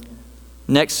morning.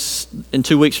 Next, in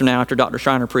 2 weeks from now, after Dr.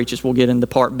 Schreiner preaches, we'll get into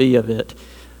part B of it.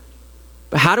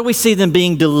 But how do we see them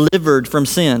being delivered from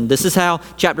sin? This is how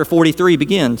chapter 43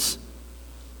 begins.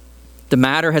 The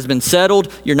matter has been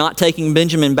settled. You're not taking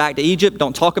Benjamin back to Egypt.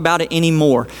 Don't talk about it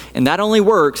anymore. And that only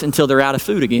works until they're out of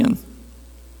food again.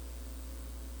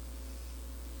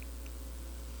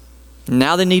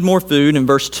 Now they need more food. And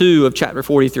verse 2 of chapter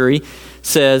 43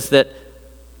 says that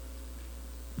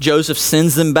Jacob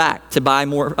sends them back to buy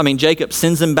more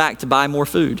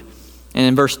food. And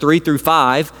in verse 3 through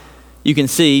 5, you can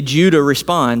see Judah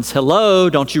responds, hello,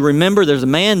 don't you remember there's a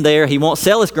man there. He won't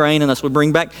sell his grain unless we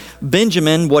bring back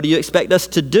Benjamin. What do you expect us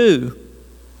to do?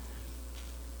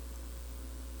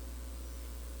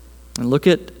 And look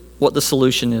at what the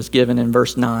solution is given in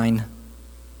verse 9.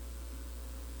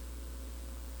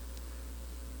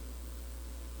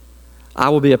 I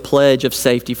will be a pledge of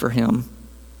safety for him.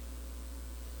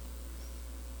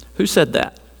 Who said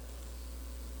that?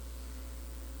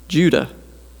 Judah.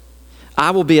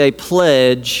 I will be a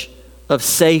pledge of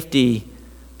safety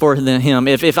for him.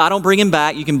 If I don't bring him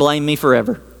back, you can blame me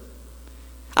forever.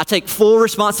 I take full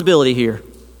responsibility here.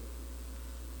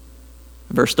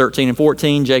 Verse 13 and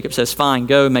 14, Jacob says, fine,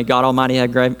 go. May God Almighty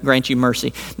grant you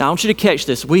mercy. Now I want you to catch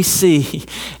this. We see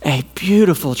a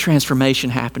beautiful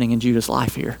transformation happening in Judah's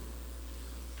life here.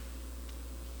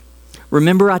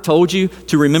 Remember I told you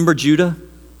to remember Judah?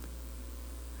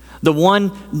 The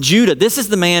one Judah, this is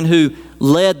the man who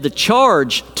led the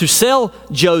charge to sell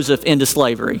Joseph into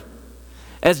slavery.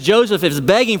 As Joseph is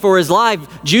begging for his life,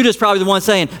 Judah's probably the one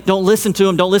saying, don't listen to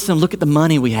him, look at the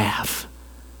money we have.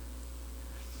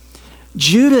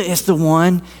 Judah is the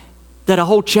one that a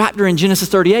whole chapter in Genesis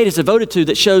 38 is devoted to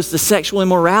that shows the sexual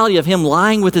immorality of him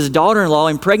lying with his daughter-in-law,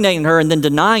 impregnating her and then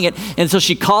denying it. And so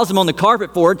she calls him on the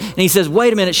carpet for it. And he says,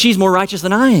 wait a minute, she's more righteous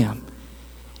than I am.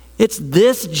 It's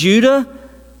this Judah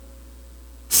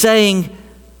saying,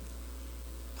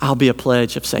 I'll be a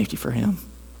pledge of safety for him.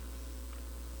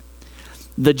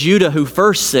 The Judah who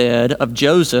first said of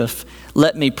Joseph,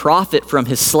 let me profit from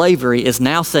his slavery, is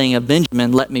now saying of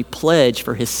Benjamin, let me pledge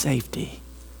for his safety.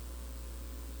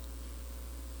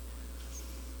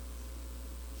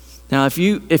 Now, if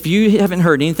you haven't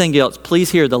heard anything else,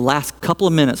 please hear the last couple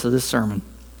of minutes of this sermon.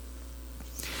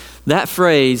 That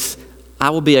phrase, I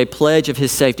will be a pledge of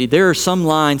his safety. There are some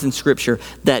lines in Scripture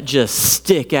that just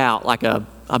stick out like a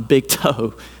big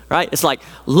toe, right? It's like,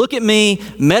 look at me,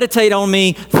 meditate on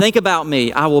me, think about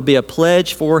me. I will be a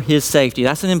pledge for his safety.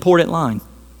 That's an important line.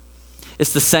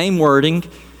 It's the same wording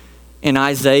in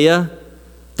Isaiah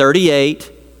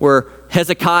 38 where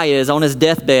Hezekiah is on his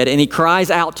deathbed and he cries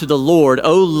out to the Lord,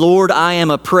 "O Lord, I am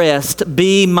oppressed.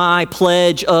 Be my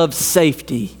pledge of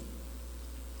safety."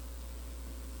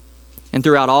 And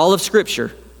throughout all of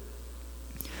Scripture,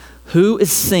 who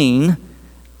is seen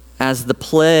as the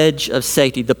pledge of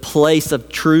safety, the place of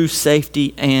true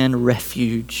safety and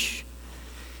refuge?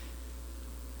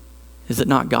 Is it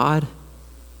not God?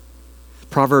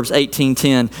 Proverbs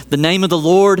 18:10, "The name of the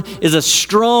Lord is a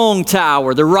strong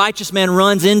tower. The righteous man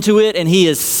runs into it and he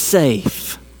is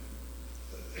safe."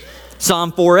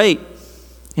 Psalm 4:8,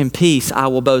 "In peace I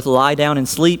will both lie down and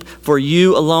sleep, for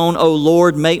you alone, O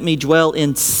Lord, make me dwell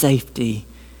in safety."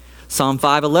 Psalm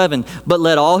 5:11, "But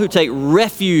let all who take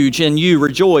refuge in you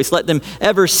rejoice. Let them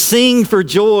ever sing for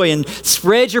joy and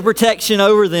spread your protection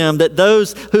over them, that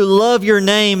those who love your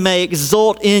name may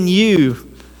exult in you."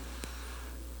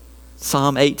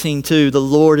 Psalm 18:2, "The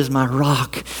Lord is my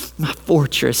rock, my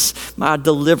fortress, my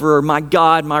deliverer, my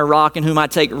God, my rock in whom I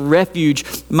take refuge,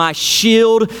 my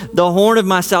shield, the horn of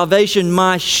my salvation,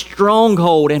 my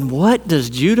stronghold." And what does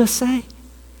Judah say?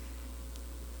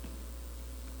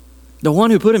 The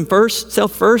one who put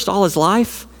himself first all his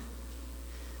life?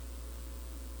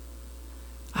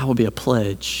 I will be a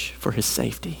pledge for his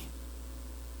safety.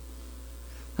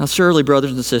 Now, surely,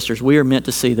 brothers and sisters, we are meant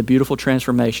to see the beautiful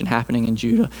transformation happening in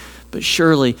Judah. But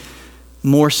surely,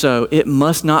 more so, it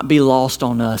must not be lost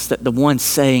on us that the one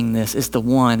saying this is the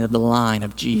one of the line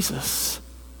of Jesus,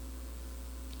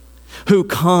 who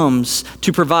comes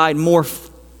to provide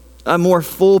a more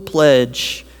full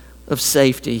pledge of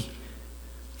safety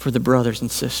for the brothers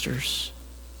and sisters.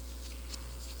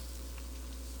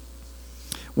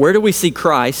 Where do we see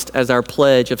Christ as our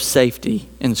pledge of safety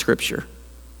in Scripture?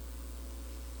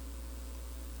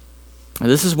 Now,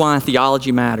 this is why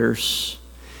theology matters.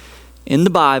 In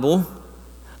the Bible,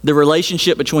 the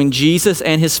relationship between Jesus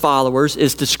and his followers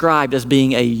is described as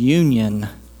being a union.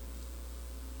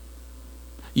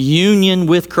 Union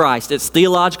with Christ. It's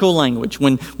theological language.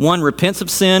 When one repents of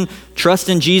sin, trusts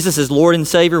in Jesus as Lord and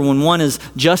Savior, when one is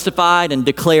justified and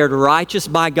declared righteous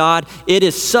by God, it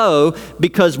is so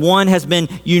because one has been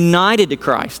united to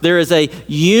Christ. There is a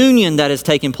union that has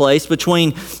taken place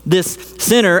between this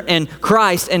sinner and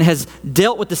Christ and has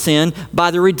dealt with the sin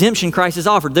by the redemption Christ has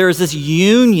offered. There is this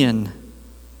union.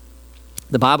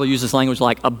 The Bible uses language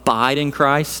like abide in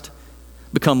Christ,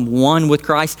 become one with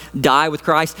Christ, die with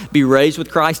Christ, be raised with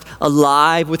Christ,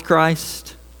 alive with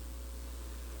Christ.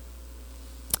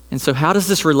 And so how does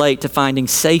this relate to finding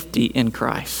safety in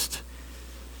Christ?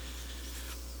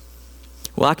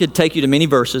 Well, I could take you to many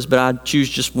verses, but I'd choose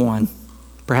just one,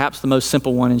 perhaps the most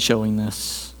simple one in showing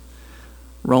this.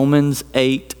 Romans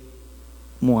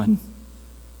 8:1.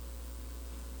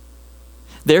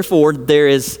 "Therefore, there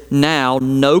is now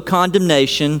no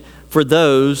condemnation for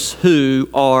those who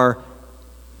are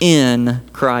in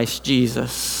Christ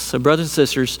Jesus." So brothers and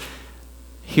sisters,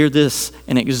 hear this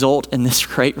and exult in this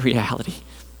great reality.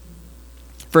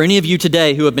 For any of you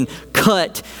today who have been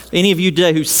cut, any of you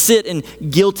today who sit in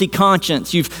guilty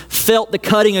conscience, you've felt the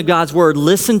cutting of God's word,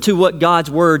 listen to what God's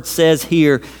word says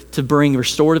here to bring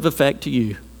restorative effect to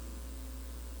you.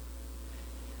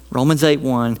 Romans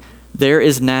 8:1, "There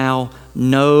is now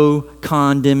no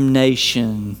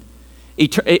condemnation."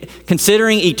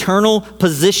 Considering eternal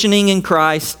positioning in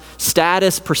Christ,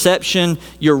 status, perception,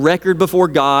 your record before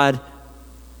God,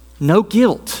 no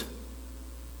guilt,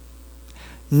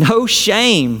 no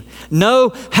shame,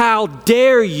 no "how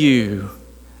dare you,"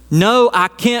 no "I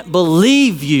can't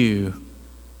believe you,"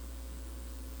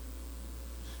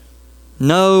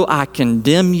 no "I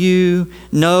condemn you,"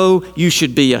 no "you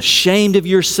should be ashamed of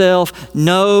yourself,"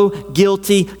 no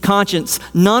guilty conscience.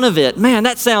 None of it. Man,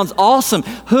 that sounds awesome.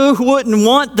 Who wouldn't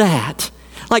want that?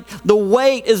 Like the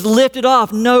weight is lifted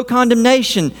off, no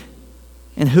condemnation.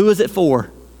 And who is it for?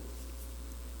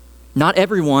 Not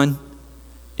everyone.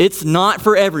 It's not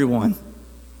for everyone.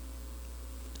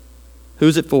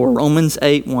 Who's it for? Romans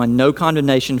 8:1, "No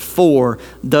condemnation for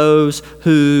those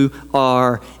who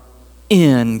are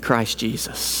in Christ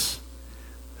Jesus,"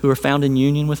 who are found in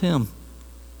union with him.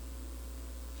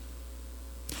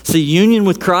 See, union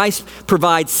with Christ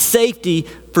provides safety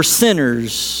for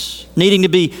sinners needing to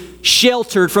be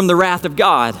sheltered from the wrath of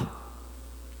God.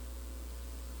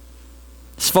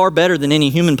 It's far better than any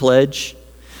human pledge.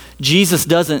 Jesus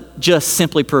doesn't just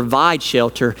simply provide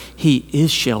shelter, he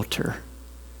is shelter.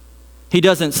 He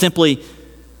doesn't simply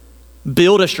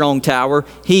build a strong tower,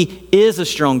 he is a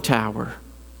strong tower.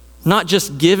 Not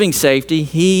just giving safety,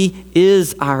 He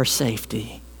is our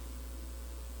safety.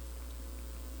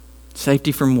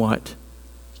 Safety from what?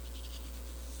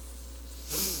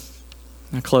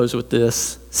 I'll close with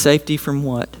this. Safety from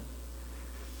what?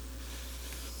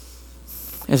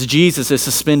 As Jesus is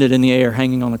suspended in the air,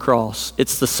 hanging on the cross,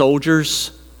 it's the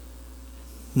soldiers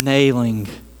nailing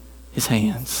His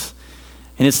hands.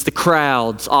 And it's the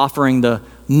crowds offering the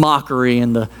mockery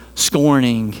and the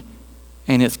scorning.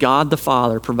 And it's God the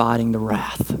Father providing the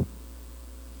wrath.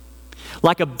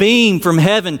 Like a beam from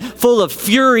heaven, full of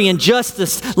fury and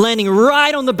justice, landing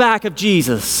right on the back of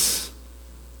Jesus.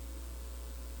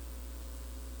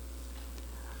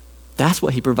 That's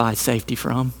what He provides safety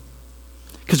from.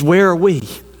 Because where are we?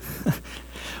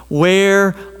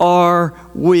 Where are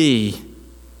we?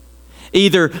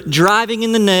 Either driving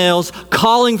in the nails,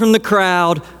 calling from the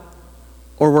crowd,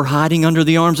 or we're hiding under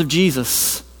the arms of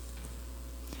Jesus.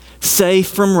 Safe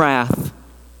from wrath.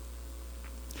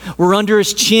 We're under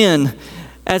His chin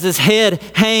as His head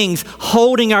hangs,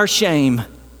 holding our shame.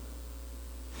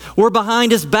 We're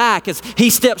behind His back as He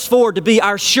steps forward to be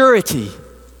our surety.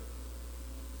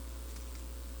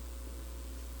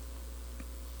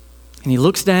 And He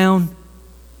looks down,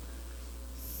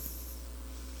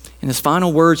 and His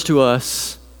final words to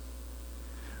us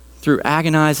through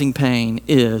agonizing pain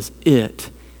is, "It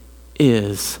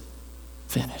is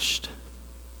finished."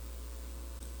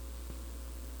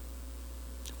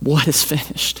 What is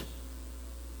finished?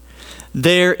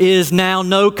 There is now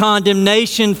no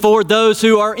condemnation for those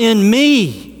who are in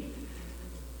me.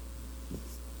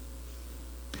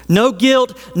 No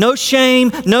guilt, no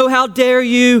shame, no how dare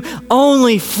you,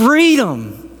 only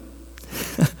freedom.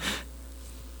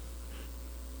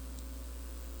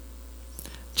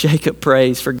 Jacob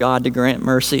prays for God to grant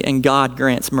mercy, and God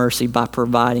grants mercy by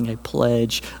providing a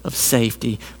pledge of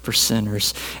safety for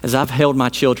sinners. As I've held my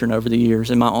children over the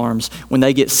years in my arms, when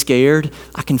they get scared,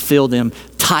 I can feel them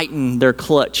tighten their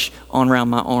clutch on around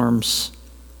my arms.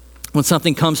 When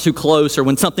something comes too close or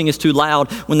when something is too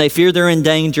loud, when they fear they're in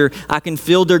danger, I can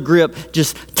feel their grip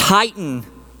just tighten.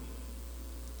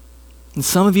 And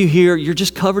some of you here, you're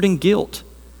just covered in guilt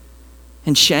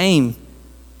and shame.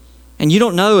 And you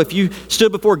don't know if you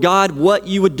stood before God what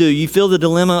you would do. You feel the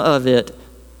dilemma of it.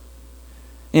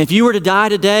 And if you were to die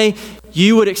today,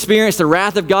 you would experience the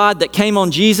wrath of God that came on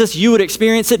Jesus. You would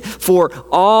experience it for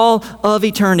all of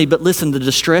eternity. But listen, the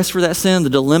distress for that sin,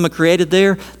 the dilemma created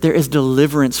there is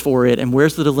deliverance for it. And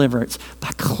where's the deliverance? By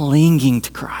clinging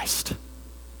to Christ.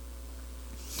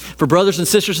 For brothers and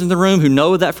sisters in the room who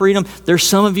know of that freedom, there's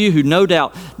some of you who no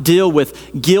doubt deal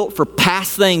with guilt for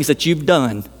past things that you've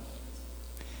done.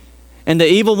 And the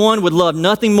evil one would love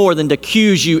nothing more than to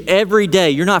accuse you every day.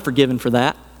 You're not forgiven for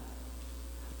that.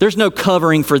 There's no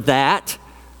covering for that.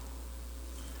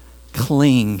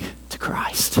 Cling to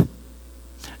Christ.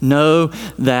 Know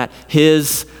that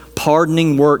His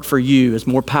pardoning work for you is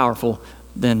more powerful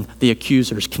than the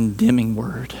accuser's condemning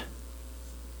word.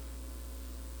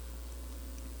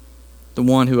 The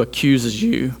one who accuses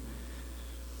you,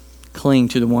 cling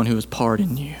to the one who has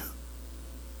pardoned you.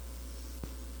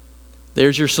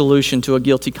 There's your solution to a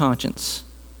guilty conscience.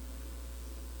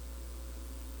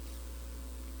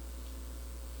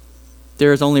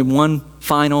 There is only one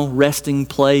final resting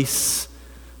place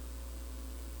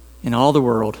in all the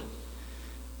world,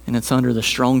 and it's under the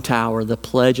strong tower, the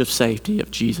pledge of safety of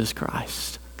Jesus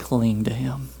Christ. Cling to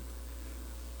Him.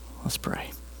 Let's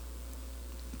pray.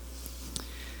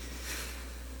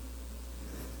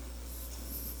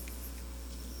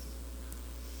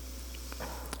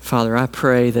 Father, I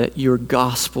pray that your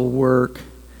gospel work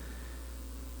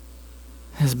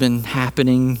has been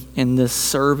happening in this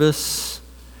service.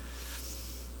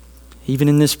 Even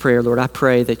in this prayer, Lord, I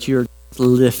pray that you're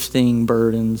lifting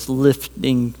burdens,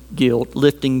 lifting guilt,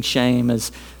 lifting shame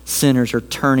as sinners are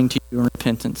turning to you in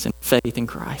repentance and faith in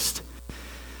Christ.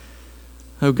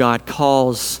 Oh God,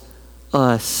 cause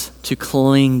us to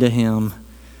cling to Him,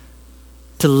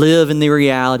 to live in the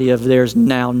reality of there's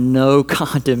now no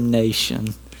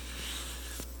condemnation.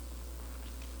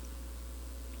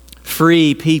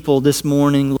 Free people this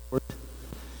morning, Lord,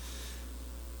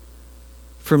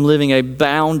 from living a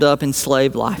bound up,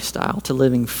 enslaved lifestyle to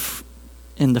living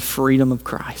in the freedom of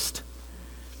Christ.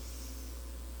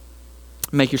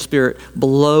 Make your Spirit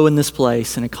blow in this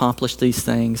place and accomplish these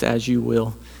things as you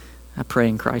will. I pray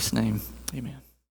in Christ's name. Amen.